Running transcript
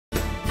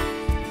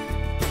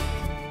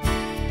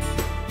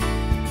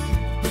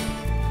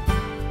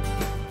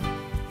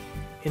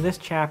In this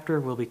chapter,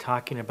 we'll be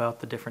talking about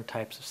the different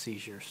types of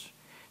seizures.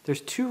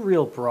 There's two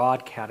real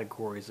broad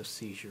categories of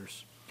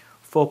seizures: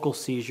 focal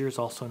seizures,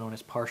 also known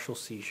as partial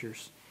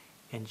seizures,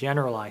 and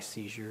generalized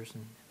seizures.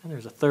 And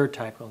there's a third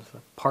type of a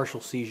partial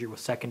seizure with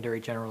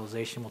secondary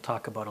generalization we'll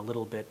talk about a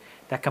little bit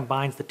that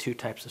combines the two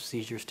types of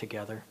seizures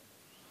together.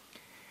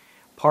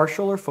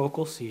 Partial or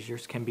focal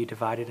seizures can be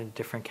divided into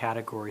different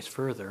categories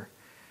further.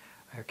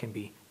 There can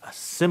be a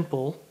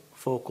simple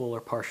focal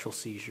or partial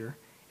seizure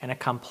and a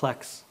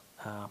complex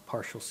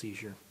partial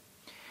seizure.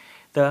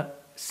 The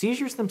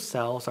seizures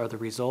themselves are the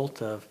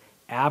result of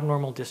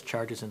abnormal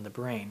discharges in the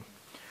brain.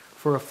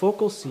 For a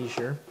focal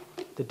seizure,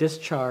 the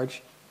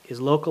discharge is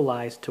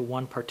localized to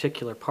one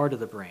particular part of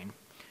the brain.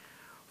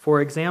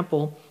 For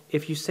example,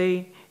 if you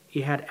say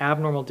you had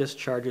abnormal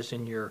discharges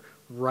in your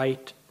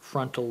right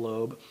frontal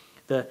lobe,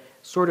 the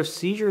sort of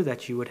seizure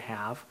that you would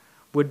have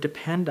would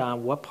depend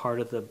on what part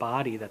of the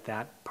body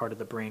that part of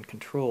the brain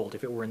controlled.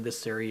 If it were in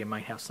this area, you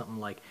might have something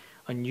like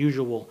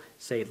unusual,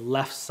 say,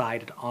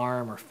 left-sided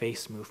arm or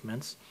face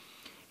movements.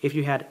 If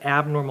you had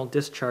abnormal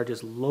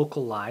discharges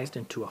localized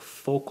into a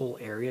focal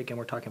area, again,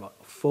 we're talking about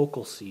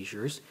focal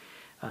seizures,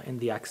 in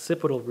the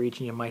occipital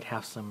region, you might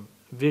have some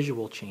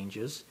visual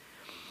changes.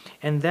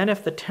 And then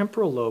if the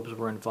temporal lobes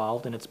were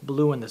involved, and it's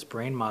blue in this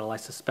brain model, I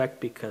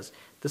suspect because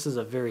this is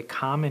a very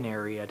common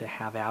area to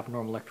have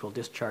abnormal electrical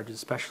discharges,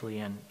 especially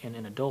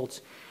in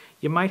adults,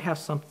 you might have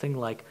something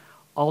like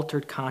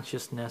altered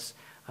consciousness,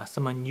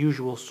 some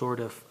unusual sort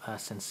of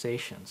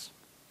sensations.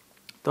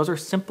 Those are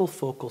simple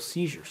focal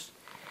seizures.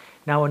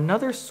 Now,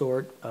 another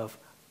sort of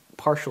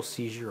partial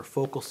seizure or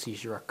focal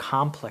seizure are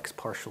complex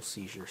partial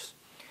seizures.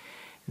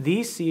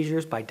 These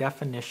seizures, by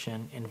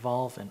definition,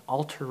 involve an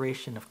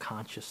alteration of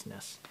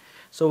consciousness.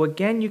 So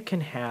again, you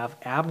can have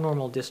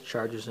abnormal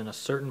discharges in a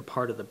certain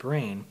part of the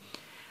brain,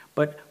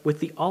 but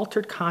with the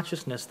altered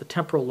consciousness, the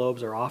temporal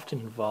lobes are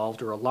often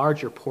involved, or a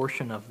larger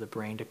portion of the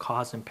brain, to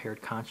cause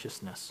impaired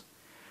consciousness.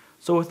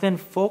 So within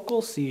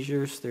focal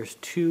seizures, there's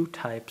two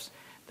types.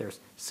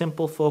 There's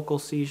simple focal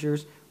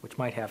seizures, which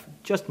might have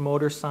just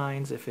motor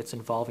signs if it's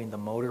involving the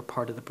motor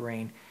part of the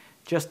brain,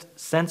 just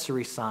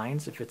sensory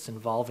signs if it's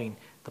involving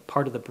the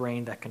part of the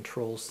brain that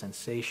controls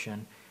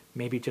sensation,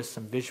 maybe just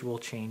some visual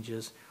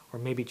changes, or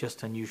maybe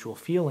just unusual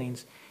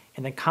feelings.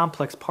 And then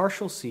complex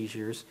partial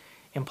seizures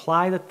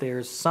imply that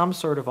there's some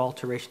sort of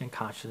alteration in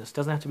consciousness. It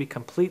doesn't have to be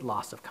complete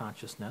loss of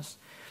consciousness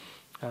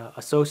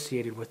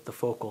associated with the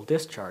focal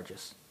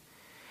discharges.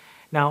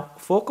 Now,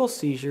 focal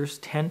seizures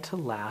tend to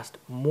last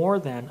more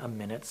than a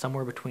minute,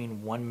 somewhere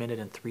between 1 minute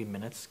and 3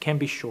 minutes, can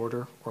be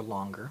shorter or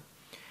longer.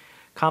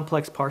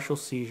 Complex partial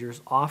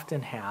seizures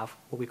often have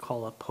what we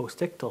call a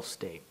postictal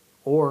state,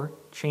 or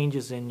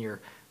changes in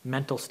your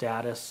mental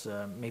status,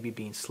 maybe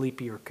being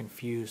sleepy or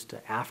confused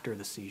after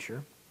the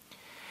seizure.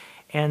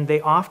 And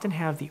they often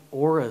have the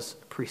auras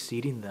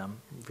preceding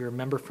them. If you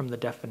remember from the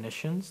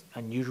definitions,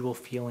 unusual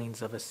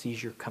feelings of a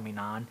seizure coming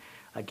on.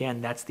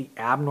 Again, that's the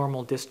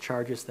abnormal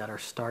discharges that are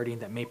starting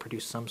that may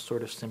produce some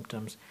sort of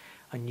symptoms.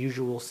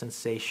 Unusual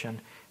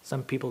sensation,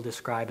 some people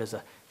describe as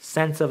a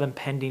sense of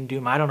impending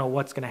doom. I don't know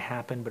what's going to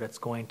happen, but it's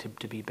going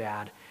to be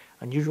bad.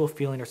 Unusual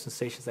feeling or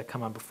sensations that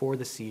come on before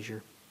the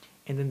seizure.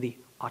 And then the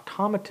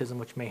automatism,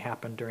 which may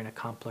happen during a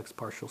complex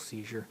partial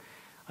seizure.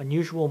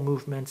 Unusual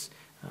movements,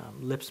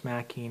 lip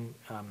smacking,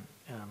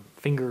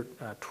 finger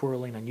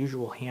twirling,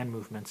 unusual hand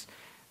movements,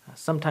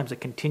 sometimes a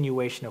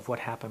continuation of what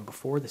happened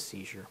before the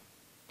seizure.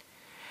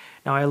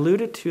 Now, I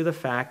alluded to the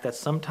fact that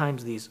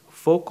sometimes these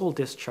focal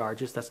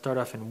discharges that start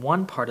off in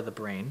one part of the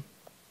brain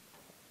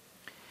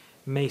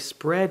may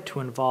spread to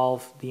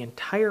involve the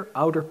entire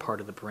outer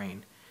part of the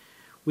brain.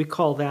 We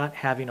call that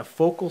having a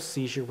focal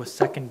seizure with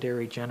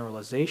secondary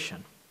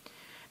generalization.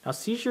 Now,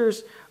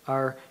 seizures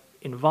are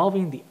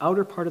involving the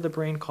outer part of the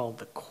brain called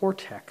the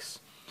cortex.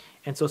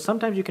 And so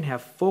sometimes you can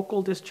have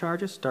focal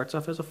discharges, starts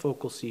off as a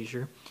focal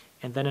seizure,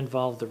 and then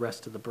involve the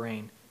rest of the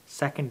brain,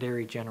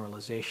 secondary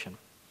generalization.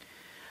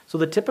 So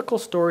the typical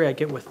story I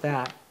get with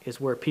that is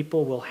where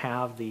people will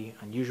have the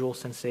unusual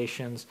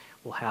sensations,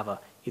 will have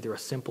either a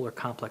simple or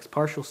complex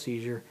partial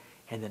seizure,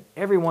 and then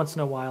every once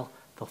in a while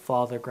they'll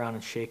fall to the ground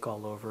and shake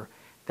all over.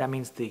 That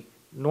means the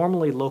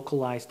normally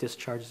localized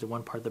discharges to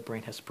one part of the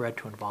brain has spread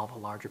to involve a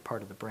larger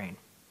part of the brain.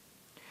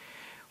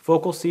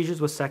 Focal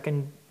seizures with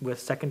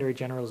secondary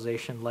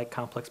generalization, like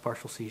complex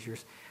partial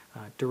seizures,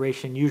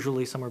 duration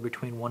usually somewhere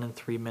between 1 and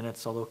 3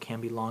 minutes, although it can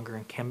be longer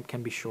and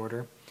can be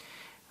shorter.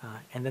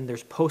 And then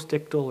there's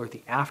postictal or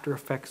the after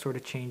effect sort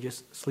of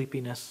changes,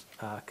 sleepiness,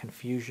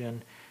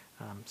 confusion.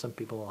 Some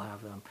people will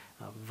have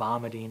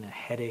vomiting, a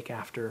headache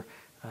after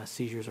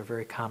seizures are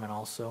very common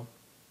also.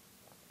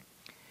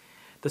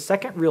 The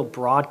second real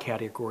broad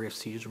category of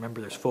seizures,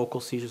 remember there's focal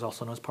seizures,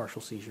 also known as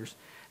partial seizures.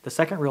 The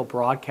second real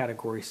broad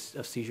category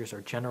of seizures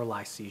are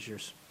generalized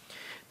seizures.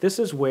 This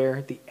is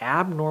where the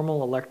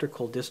abnormal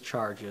electrical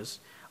discharges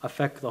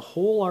affect the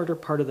whole outer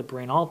part of the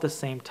brain all at the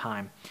same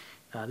time.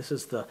 This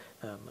is what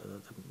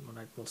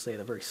I will say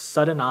the very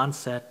sudden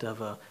onset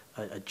of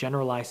a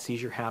generalized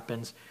seizure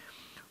happens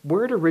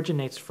Where it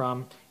originates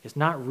from is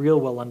not real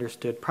well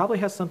understood. Probably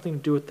has something to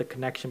do with the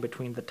connection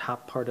between the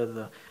top part of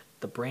the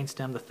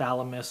brainstem, the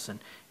thalamus, and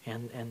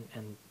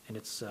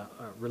its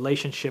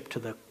relationship to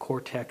the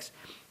cortex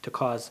to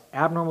cause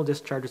abnormal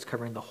discharges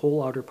covering the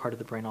whole outer part of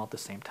the brain all at the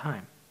same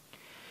time.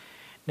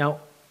 Now,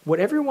 what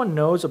everyone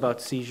knows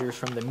about seizures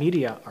from the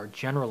media are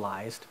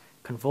generalized,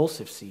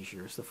 convulsive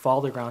seizures, the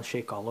fall to the ground,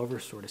 shake all over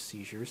sort of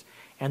seizures,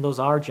 and those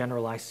are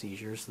generalized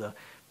seizures. The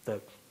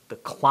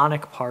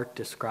clonic part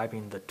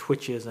describing the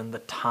twitches and the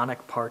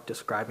tonic part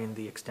describing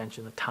the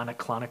extension, the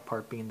tonic-clonic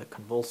part being the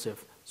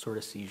convulsive sort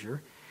of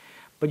seizure.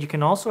 But you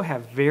can also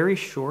have very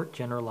short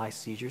generalized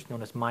seizures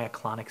known as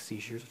myoclonic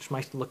seizures, which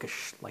might look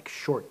like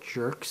short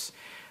jerks.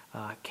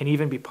 Can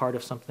even be part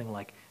of something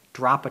like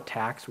drop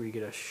attacks where you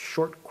get a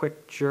short,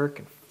 quick jerk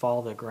and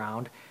fall to the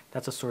ground.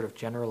 That's a sort of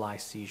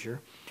generalized seizure.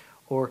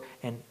 Or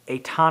an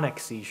atonic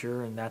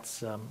seizure, and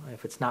that's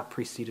if it's not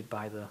preceded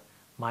by the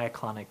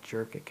myoclonic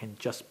jerk, it can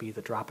just be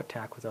the drop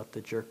attack without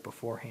the jerk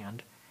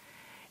beforehand.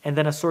 And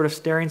then a sort of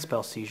staring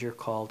spell seizure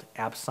called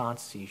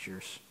absence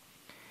seizures.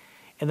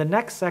 In the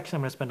next section,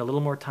 I'm going to spend a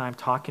little more time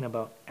talking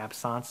about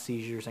absence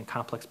seizures and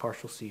complex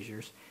partial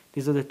seizures.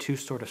 These are the two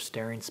sort of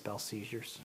staring spell seizures.